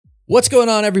What's going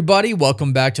on, everybody?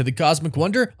 Welcome back to the Cosmic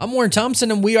Wonder. I'm Warren Thompson,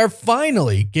 and we are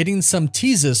finally getting some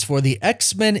teases for the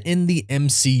X-Men in the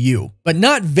MCU. But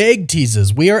not vague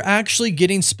teases, we are actually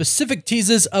getting specific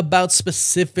teases about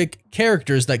specific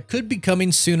characters that could be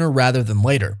coming sooner rather than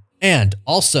later. And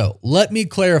also, let me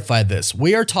clarify this.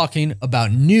 We are talking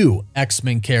about new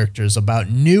X-Men characters,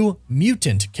 about new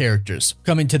mutant characters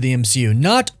coming to the MCU,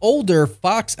 not older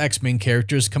Fox X-Men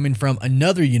characters coming from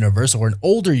another universe or an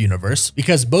older universe,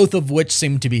 because both of which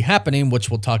seem to be happening,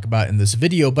 which we'll talk about in this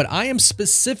video. But I am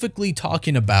specifically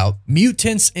talking about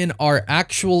mutants in our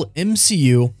actual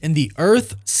MCU in the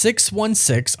Earth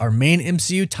 616, our main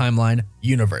MCU timeline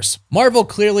universe. Marvel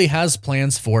clearly has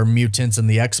plans for mutants and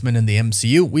the X-Men in the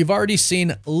MCU. We've already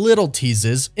seen little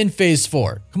teases in Phase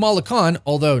 4. Kamala Khan,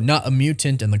 although not a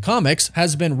mutant in the comics,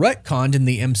 has been retconned in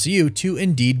the MCU to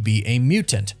indeed be a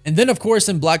mutant. And then of course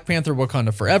in Black Panther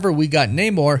Wakanda Forever, we got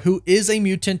Namor, who is a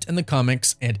mutant in the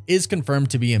comics and is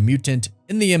confirmed to be a mutant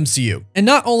in the MCU. And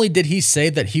not only did he say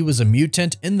that he was a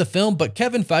mutant in the film, but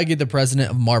Kevin Feige, the president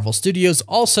of Marvel Studios,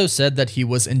 also said that he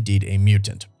was indeed a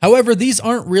mutant. However, these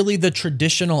aren't really the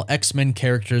traditional X-Men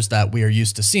characters that we are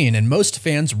used to seeing, and most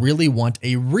fans really want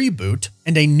a reboot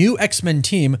and a new X-Men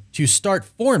team to start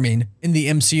forming in the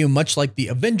MCU, much like the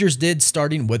Avengers did,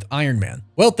 starting with Iron Man.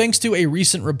 Well, thanks to a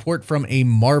recent report from a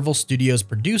Marvel Studios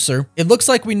producer, it looks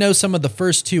like we know some of the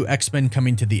first two X-Men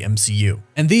coming to the MCU.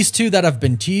 And these two that have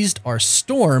been teased are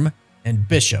Storm and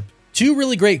Bishop. Two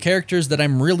really great characters that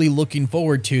I'm really looking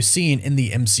forward to seeing in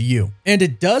the MCU. And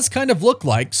it does kind of look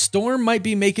like Storm might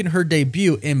be making her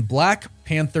debut in Black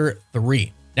Panther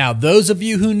 3. Now, those of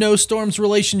you who know Storm's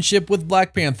relationship with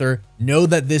Black Panther know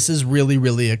that this is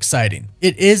really exciting.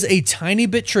 It is a tiny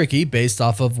bit tricky based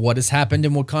off of what has happened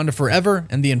in Wakanda Forever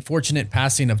and the unfortunate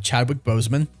passing of Chadwick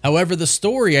Boseman. However, the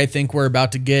story I think we're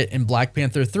about to get in Black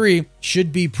Panther 3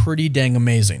 should be pretty dang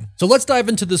amazing. So let's dive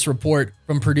into this report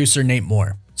from producer Nate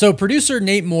Moore. So producer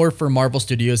Nate Moore for Marvel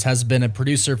Studios has been a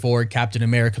producer for Captain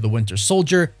America the Winter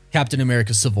Soldier, Captain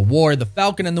America Civil War, the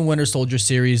Falcon and the Winter Soldier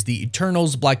series, the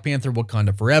Eternals, Black Panther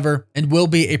Wakanda Forever, and will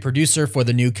be a producer for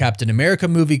the new Captain America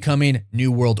movie coming,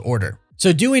 New World Order.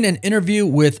 So doing an interview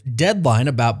with Deadline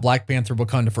about Black Panther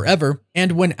Wakanda Forever,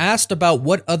 and when asked about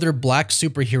what other black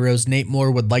superheroes Nate Moore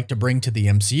would like to bring to the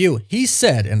MCU, he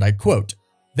said, and I quote,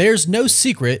 "There's no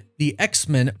secret, the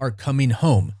X-Men are coming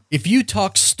home. If you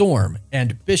talk Storm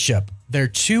and Bishop, they're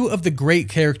two of the great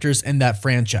characters in that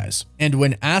franchise." And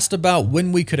when asked about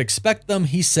when we could expect them,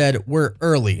 he said, "We're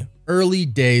early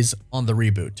days on the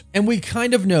reboot." And we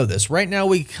kind of know this. Right now,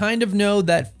 we kind of know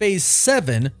that Phase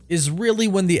 7 is really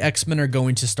when the X-Men are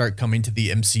going to start coming to the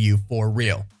MCU for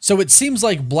real. So it seems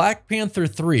like Black Panther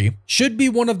 3 should be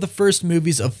one of the first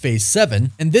movies of Phase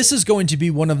 7, and this is going to be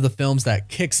one of the films that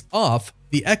kicks off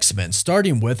the X-Men,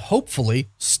 starting with, hopefully,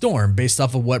 Storm, based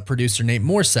off of what producer Nate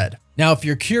Moore said. Now, if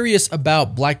you're curious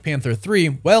about Black Panther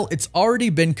 3, well, it's already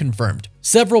been confirmed.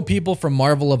 Several people from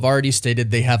Marvel have already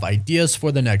stated they have ideas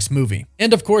for the next movie.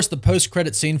 And of course, the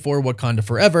post-credit scene for Wakanda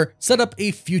Forever set up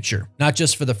a future, not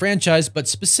just for the franchise, but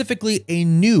specifically a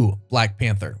new Black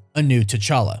Panther, a new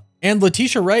T'Challa. And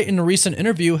Letitia Wright in a recent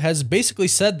interview has basically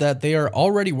said that they are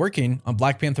already working on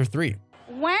Black Panther 3.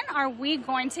 When are we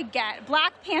going to get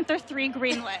Black Panther 3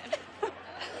 greenlit?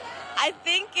 I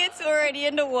think it's already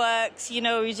in the works. You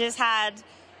know, we just had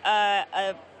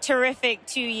a terrific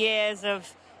 2 years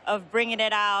of bringing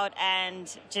it out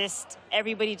and just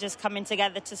everybody just coming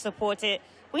together to support it.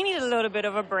 We need a little bit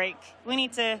of a break. We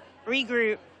need to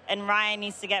regroup, and Ryan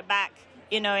needs to get back,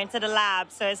 into the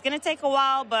lab. So it's going to take a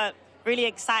while, but really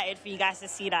excited for you guys to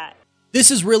see that. This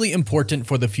is really important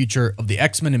for the future of the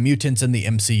X-Men and mutants in the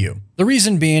MCU. The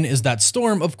reason being is that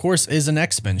Storm, of course, is an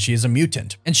X-Men. She is a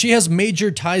mutant, and she has major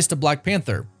ties to Black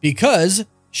Panther because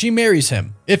she marries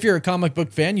him. If you're a comic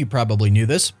book fan, you probably knew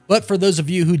this, but for those of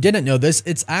you who didn't know this,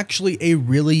 it's actually a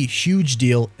really huge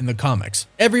deal in the comics.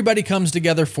 Everybody comes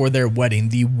together for their wedding.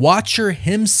 The Watcher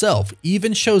himself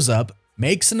even shows up,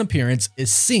 makes an appearance, is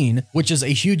seen, which is a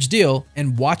huge deal,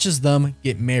 and watches them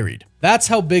get married. That's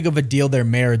how big of a deal their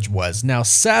marriage was. Now,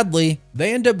 sadly,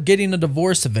 they end up getting a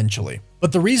divorce eventually.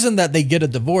 But the reason that they get a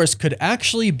divorce could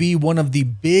actually be one of the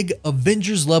big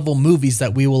Avengers level movies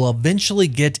that we will eventually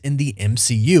get in the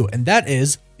MCU, and that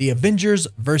is the Avengers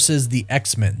versus the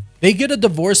X-Men. They get a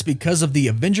divorce because of the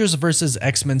Avengers vs.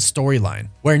 X-Men storyline,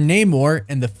 where Namor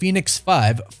and the Phoenix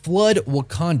Five flood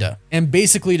Wakanda and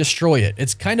basically destroy it.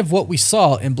 It's kind of what we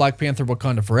saw in Black Panther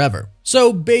Wakanda Forever.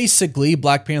 So basically,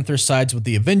 Black Panther sides with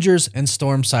the Avengers and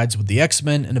Storm sides with the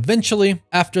X-Men, and eventually,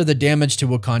 after the damage to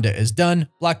Wakanda is done,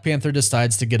 Black Panther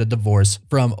decides to get a divorce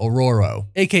from Ororo,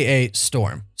 aka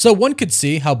Storm. So one could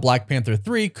see how Black Panther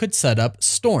 3 could set up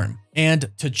Storm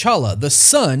and T'Challa, the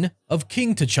son of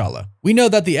King T'Challa. We know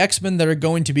that the X-Men that are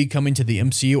going to be coming to the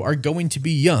MCU are going to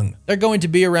be young. They're going to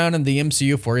be around in the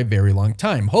MCU for a very long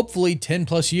time, hopefully 10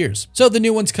 plus years. So the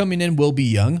new ones coming in will be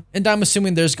young, and I'm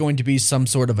assuming there's going to be some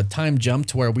sort of a time jump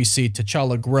to where we see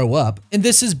T'Challa grow up. And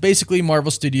this is basically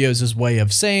Marvel Studios' way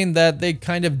of saying that they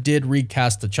kind of did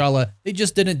recast T'Challa, they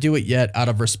just didn't do it yet out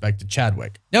of respect to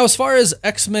Chadwick. Now, as far as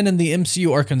X-Men in the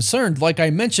MCU are concerned, like I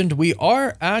mentioned, we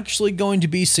are actually going to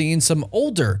be seeing some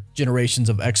older generations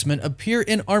of X-Men appear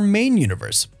in our main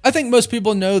universe. I think most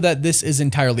people know that this is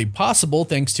entirely possible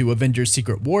thanks to Avengers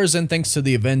Secret Wars and thanks to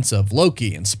the events of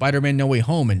Loki and Spider-Man No Way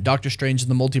Home and Doctor Strange in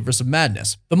the Multiverse of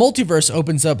Madness. The multiverse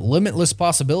opens up limitless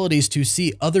possibilities to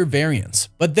see other variants,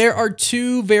 but there are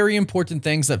two very important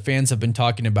things that fans have been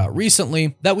talking about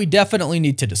recently that we definitely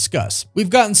need to discuss. We've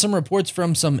gotten some reports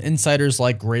from some insiders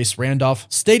like Grace Randolph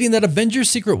stating that Avengers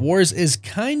Secret Wars is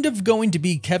kind of going to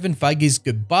be Kevin Feige's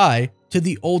goodbye to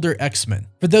the older X-Men.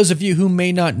 For those of you who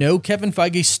may not know, Kevin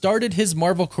Feige started his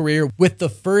Marvel career with the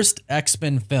first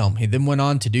X-Men film. He then went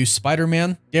on to do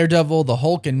Spider-Man, Daredevil, the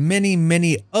Hulk, and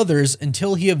many others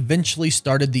until he eventually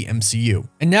started the MCU.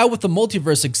 And now with the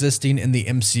multiverse existing in the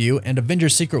MCU and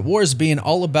Avengers Secret Wars being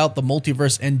all about the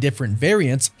multiverse and different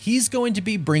variants, he's going to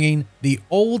be bringing the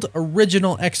old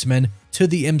original X-Men to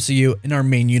the MCU in our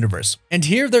main universe. And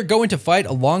here they're going to fight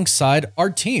alongside our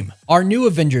team, our new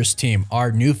Avengers team,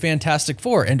 our new Fantastic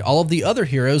Four, and all of the other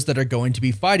heroes that are going to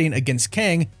be fighting against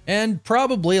Kang and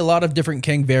probably a lot of different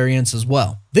Kang variants as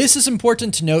well. This is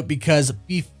important to note because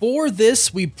before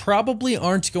this, we probably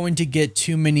aren't going to get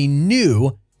too many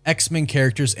new X-Men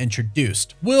characters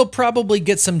introduced. We'll probably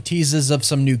get some teases of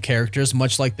some new characters,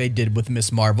 much like they did with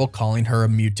Miss Marvel calling her a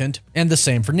mutant, and the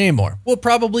same for Namor. We'll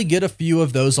probably get a few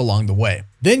of those along the way.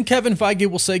 Then Kevin Feige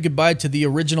will say goodbye to the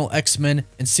original X-Men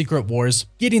and Secret Wars,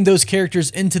 getting those characters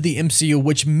into the MCU,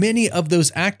 which many of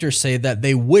those actors say that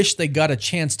they wish they got a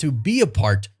chance to be a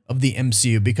part of the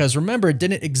MCU, because remember, it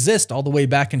didn't exist all the way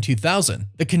back in 2000.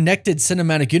 The connected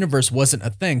cinematic universe wasn't a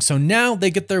thing, so now they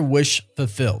get their wish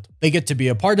fulfilled. They get to be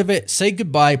a part of it, say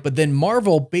goodbye, but then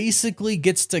Marvel basically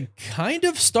gets to kind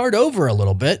of start over a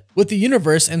little bit with the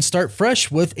universe and start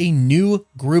fresh with a new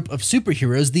group of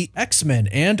superheroes, the X-Men,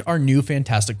 and our new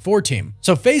Fantastic Four team.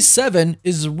 So Phase 7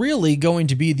 is really going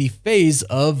to be the phase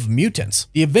of mutants.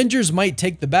 The Avengers might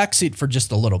take the backseat for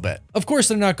just a little bit. Of course,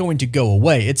 they're not going to go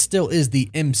away. It still is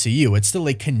the MCU. It's still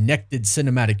a connected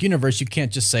cinematic universe. You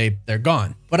can't just say they're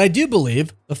gone. But I do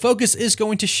believe the focus is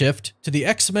going to shift to the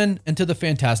X-Men and to the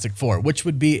Fantastic Four, which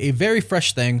would be a very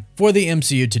fresh thing for the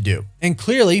MCU to do. And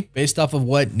clearly, based off of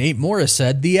what Nate Morris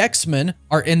said, the X-Men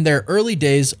are in their early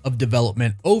days of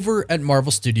development over at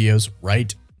Marvel Studios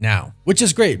right now, which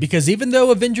is great because even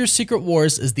though Avengers Secret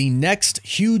Wars is the next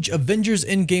huge Avengers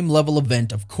Endgame level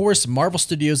event, of course, Marvel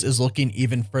Studios is looking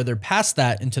even further past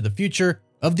that into the future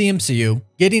of the MCU,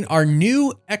 getting our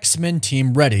new X-Men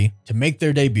team ready to make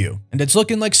their debut. And it's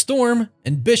looking like Storm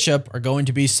and Bishop are going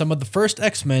to be some of the first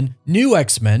X-Men, new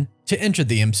X-Men, to enter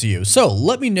the MCU. So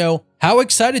let me know how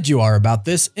excited you are about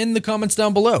this in the comments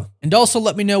down below. And also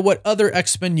let me know what other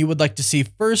X-Men you would like to see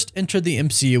first enter the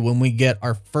MCU when we get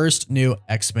our first new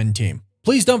X-Men team.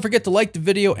 Please don't forget to like the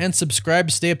video and subscribe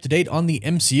to stay up to date on the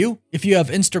MCU. If you have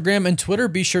Instagram and Twitter,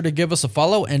 be sure to give us a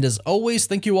follow. And as always,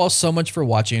 thank you all so much for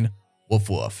watching. Woof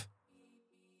woof.